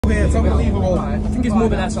here, it's unbelievable. I think it's more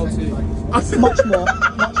than SL2. Much more,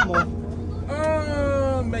 much more.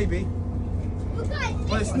 Maybe.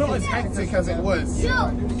 But it's not as hectic as it was. Yo,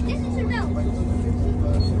 this is a no.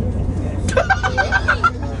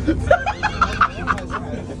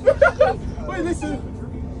 Wait, listen.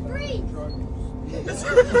 3.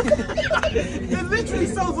 It literally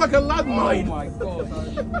sounds like a landmine. Oh my god.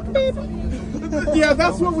 Yeah,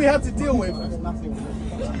 that's what we had to deal with.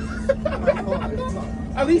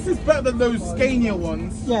 At least it's better than those Scania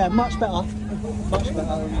ones. Yeah, much better. Much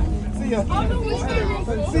better. See ya.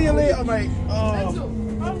 See you later, mate.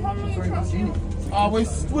 Oh, we're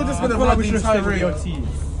just gonna run the entire route.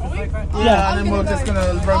 Yeah, and then we're just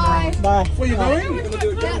gonna run around. Bye. Where you going?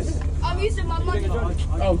 Yes, I'm using my money.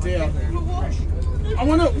 Oh dear. I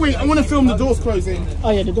wanna film the doors closing.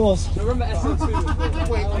 Oh yeah, the doors. Remember SL2?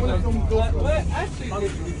 Wait, I wanna film the doors closing.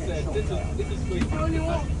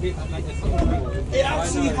 It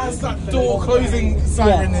actually has that door closing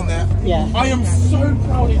siren in there. Yeah. I am so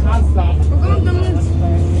proud it has that.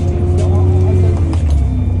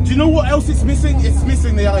 Do you know what else it's missing? It's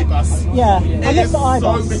missing the iBus. Yeah, I It miss is the so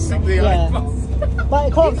iBus. missing the Yeah. iBus. But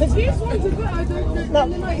it can't, because you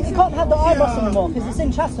can't have the iBus anymore because it's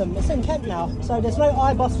in Chatham, it's in Kent now. So there's no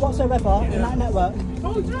iBus whatsoever in that network.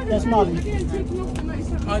 There's none.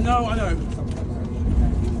 I know.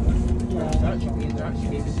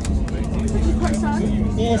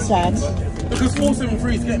 It is sad. Because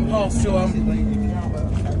 473 is getting past to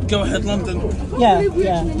Go Ahead London. Yeah.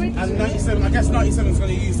 And 97, I guess 97 is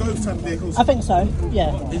going to use those type of vehicles. I think so. Yeah,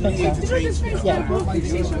 I in think the so. interchange. Yeah.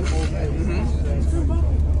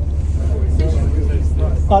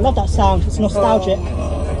 Oh, I love that sound. It's nostalgic.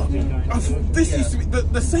 This used to be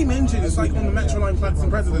the same engine as like on the Metro Line Flats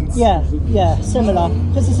and Presidents. Yeah, similar.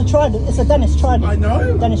 Because it's a Trident. It's a Dennis Trident. I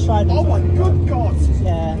know. Dennis Trident. Oh my good God.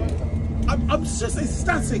 Yeah. I'm just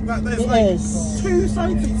ecstatic that there's It like is. 2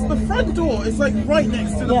 side seats. The front door is like right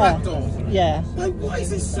next to the back door. Yeah. Like, why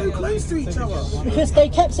is it so close to each other? Because they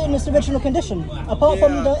kept it in its original condition. Apart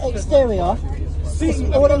from the exterior,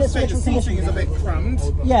 Seating, all in the its original seating condition. is a bit crammed.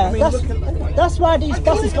 Yeah, I mean, that's look at, that's why these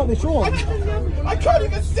buses got withdrawn. I can't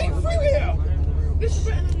even see through here. This is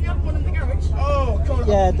better than the other one in the garage. Oh God.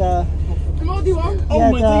 Yeah, the The Moldy one. Oh yeah,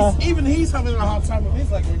 my days, even he's having a hard time with his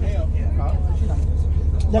leg room here.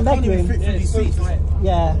 the I leg can't even room. fit through these seats.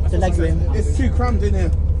 Yeah, the leg room. It's too crammed in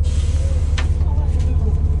here.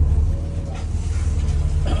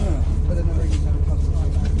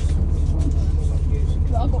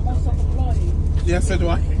 I got myself a fly. Yeah, so do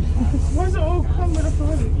I. Why does it all come with a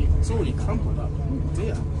fly? It's already crumpled up. Oh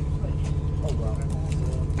dear.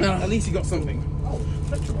 At least you got something. How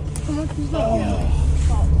much is that?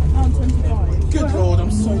 £1.25. Good Lord,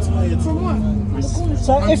 I'm so tired. From what? From the corner.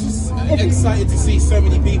 So I'm just if excited to see so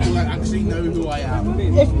many people that actually know who I am.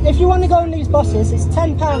 if you want to go on these buses, it's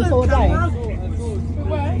 £10 for a day.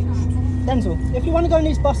 Where? Denzel, if you want to go on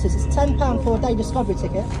these buses, it's £10 for a day discovery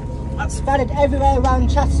ticket. It's valid everywhere around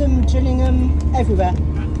Chatham, Gillingham, everywhere.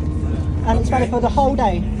 And it's valid for the whole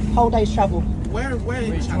day's travel. Where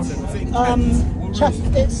in Chatham? Is it in Kent?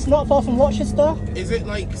 It's not far from Rochester. Is it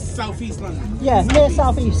like southeast London? Yeah, near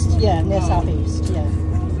southeast. Yeah, near southeast. Yeah.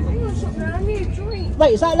 I need a drink.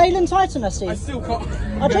 Wait, is that Leyland Titan I see? I still can't.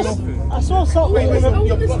 I saw something. Wait,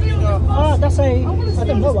 you're blocking your... Oh, that's a. I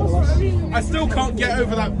didn't know what it was. I still can't get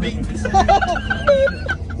over that beep.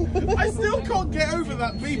 I still can't get over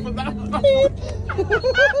that beep of that.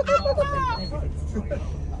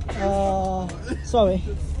 Sorry.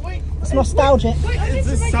 It's nostalgic. It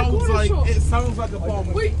sounds like a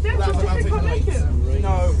bomb. Wait, that's about to make it.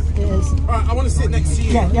 No. It is. Alright, I want to sit next to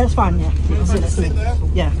you. Yeah, it's fine. Yeah. Can I just sit there?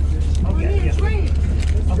 Yeah.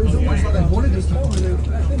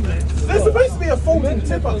 There's supposed to be a folding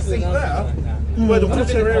tip-up seat there, where the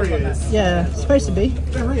wheelchair area is. Yeah, it's supposed to be.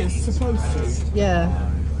 There is, supposed to. Yeah.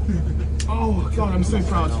 Oh God, I'm so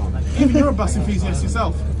proud. Even you're a bus enthusiast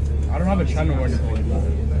yourself. I don't have a channel or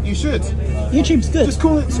anything. You should. YouTube's good. Just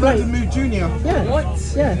call it Splendid Mood Junior. Yeah. What?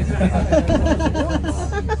 Yeah.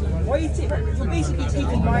 Why are you you're basically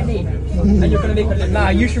taking my name and you're going to make a... Nah,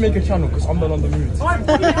 you should make a channel because I'm the London Mood. I'm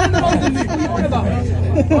the London Mood. What are you on about?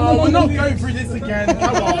 Oh, we're not going through this again.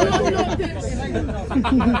 Come on.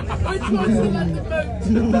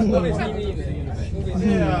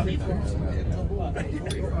 Yeah.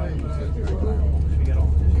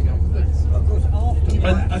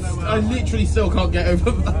 I literally still can't get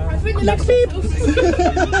over that. Next beep.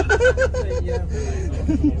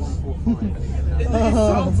 It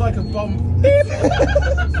sounds like a bomb.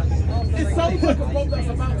 It sounds like a bomb that's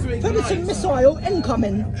about to ignite. Pelican missile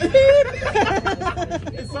incoming.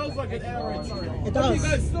 It sounds like an air raid. It does. Okay,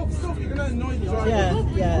 guys, stop, you're gonna annoy the driver.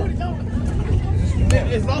 Yeah.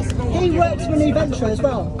 It's last long. He works for New Venture as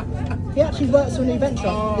well. He actually works for New Venture,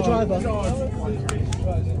 the driver. God.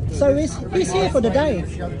 So he's here for the day.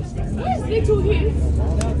 Where's little here?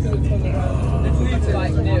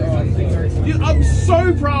 I'm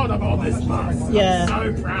so proud of all this bus. Yeah.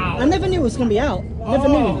 I'm so proud. I never knew it was going to be out. Never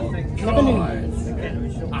knew. Never knew.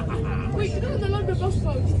 Wait, you know the London bus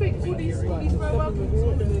stop? Do you think all these very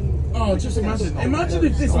welcome? Oh, just imagine. Imagine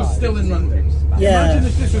if this was still in London. Yeah. Imagine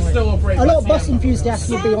if this was still operating. A lot of bus enthusiasts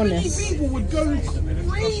would be on So this. many people would go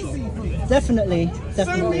crazy for this. Definitely. So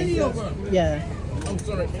many of them. Yeah. I'm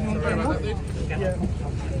sorry. Can you sorry about that, dude? Yeah.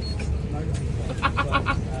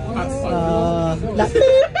 That's so Like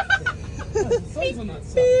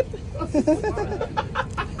beep.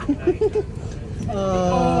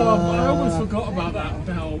 I almost forgot about that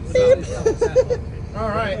bell. All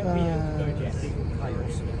right.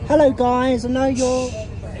 Hello guys, I know you're...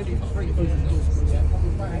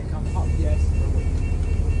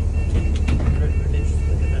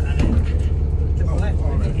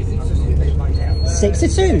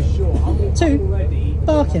 $62. 2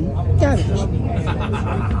 parking garage.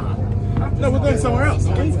 No, we're going somewhere else.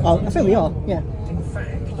 Oh, I think we are. Yeah.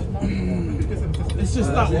 It's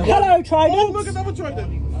just that. Hello, Trident. Oh, look, another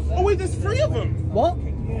Trident. Oh wait, there's 3 of them. What?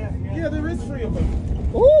 Yeah, there is 3 of them.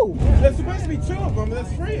 Ooh, There's supposed to be 2 of them, but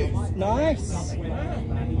there's 3. nice.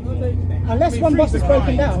 Unless one bus is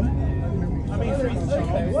broken down. I mean, 3's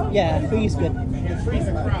okay. Yeah, 3 is good. 3's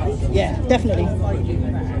a crowd. Yeah, definitely.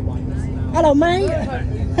 Hello, mate.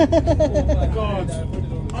 God,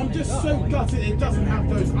 I'm just so gutted it doesn't have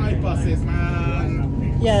those iBuses,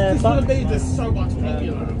 man. Yeah, This would but have made this so much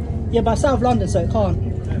popular. yeah, but South London, so it can't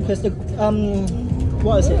because the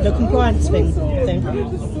what is it? The compliance thing.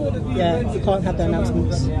 Yeah, you can't have the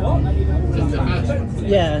announcements. Just imagine.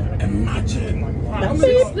 Yeah. Imagine. Like, I'm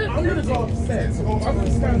gonna go upstairs. I'm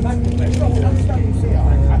gonna stand here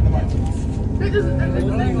at the moment. Look,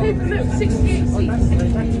 look, 68 seats.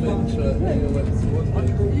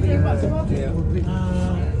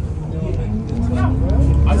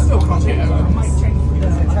 I still can't get over.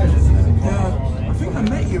 Yeah, I think I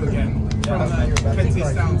met you again from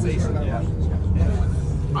Bentley's Down Station.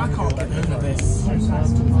 I can't get over this. It's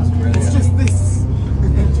just this.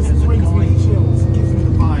 It just brings me chills, gives me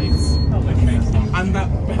the vibes, and that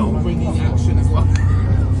bell ringing action as well.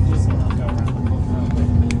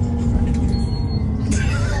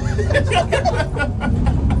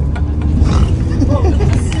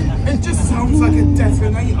 It just sounds like a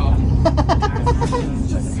detonator. It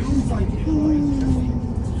just sounds like it.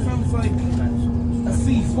 Sounds like a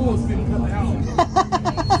C4's been put down.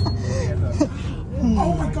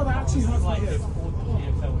 Oh my god, I actually hurt my ears.